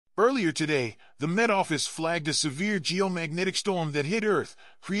Earlier today, the Met Office flagged a severe geomagnetic storm that hit Earth,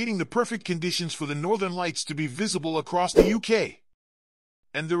 creating the perfect conditions for the northern lights to be visible across the UK.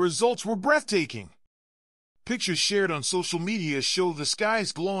 And the results were breathtaking. Pictures shared on social media show the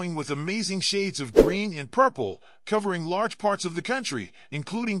skies glowing with amazing shades of green and purple, covering large parts of the country,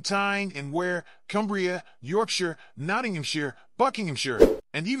 including Tyne and Wear, Cumbria, Yorkshire, Nottinghamshire, Buckinghamshire,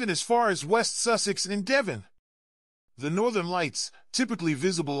 and even as far as West Sussex and Devon. The northern lights, typically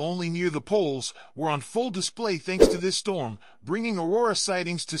visible only near the poles, were on full display thanks to this storm, bringing aurora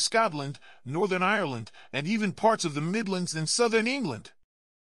sightings to Scotland, Northern Ireland, and even parts of the Midlands and southern England.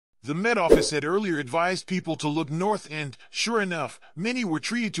 The Met Office had earlier advised people to look north and, sure enough, many were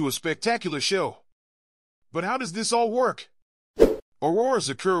treated to a spectacular show. But how does this all work? Auroras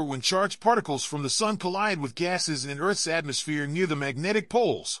occur when charged particles from the sun collide with gases in Earth's atmosphere near the magnetic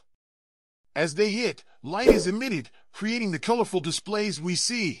poles. As they hit, light is emitted, creating the colorful displays we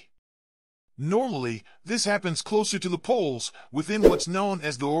see. Normally, this happens closer to the poles, within what's known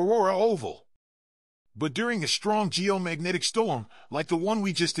as the aurora oval. But during a strong geomagnetic storm, like the one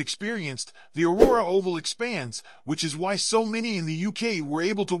we just experienced, the aurora oval expands, which is why so many in the UK were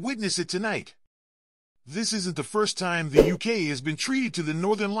able to witness it tonight. This isn't the first time the UK has been treated to the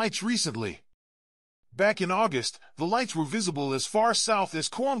northern lights recently. Back in August, the lights were visible as far south as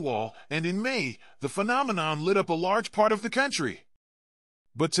Cornwall, and in May, the phenomenon lit up a large part of the country.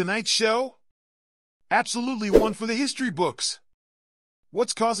 But tonight's show? Absolutely one for the history books.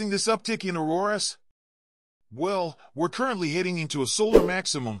 What's causing this uptick in auroras? Well, we're currently heading into a solar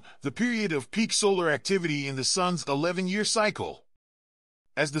maximum, the period of peak solar activity in the sun's 11-year cycle.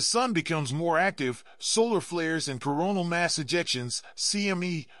 As the sun becomes more active, solar flares and coronal mass ejections,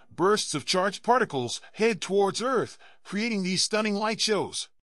 CME, bursts of charged particles, head towards Earth, creating these stunning light shows.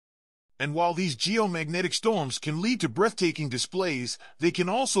 And while these geomagnetic storms can lead to breathtaking displays, they can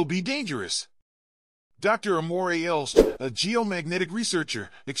also be dangerous. Dr. Amore Elst, a geomagnetic researcher,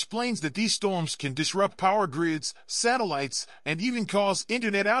 explains that these storms can disrupt power grids, satellites, and even cause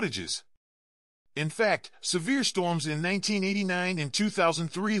internet outages. In fact, severe storms in 1989 and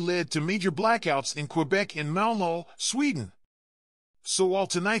 2003 led to major blackouts in Quebec and Malmö, Sweden. So while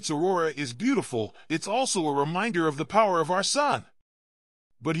tonight's aurora is beautiful, it's also a reminder of the power of our sun.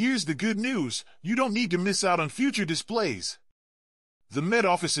 But here's the good news, you don't need to miss out on future displays. The Met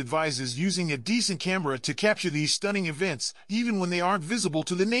Office advises using a decent camera to capture these stunning events, even when they aren't visible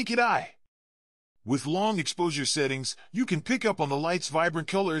to the naked eye. With long exposure settings, you can pick up on the light's vibrant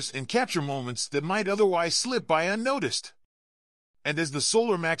colors and capture moments that might otherwise slip by unnoticed. And as the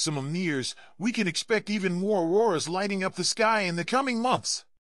solar maximum nears, we can expect even more auroras lighting up the sky in the coming months.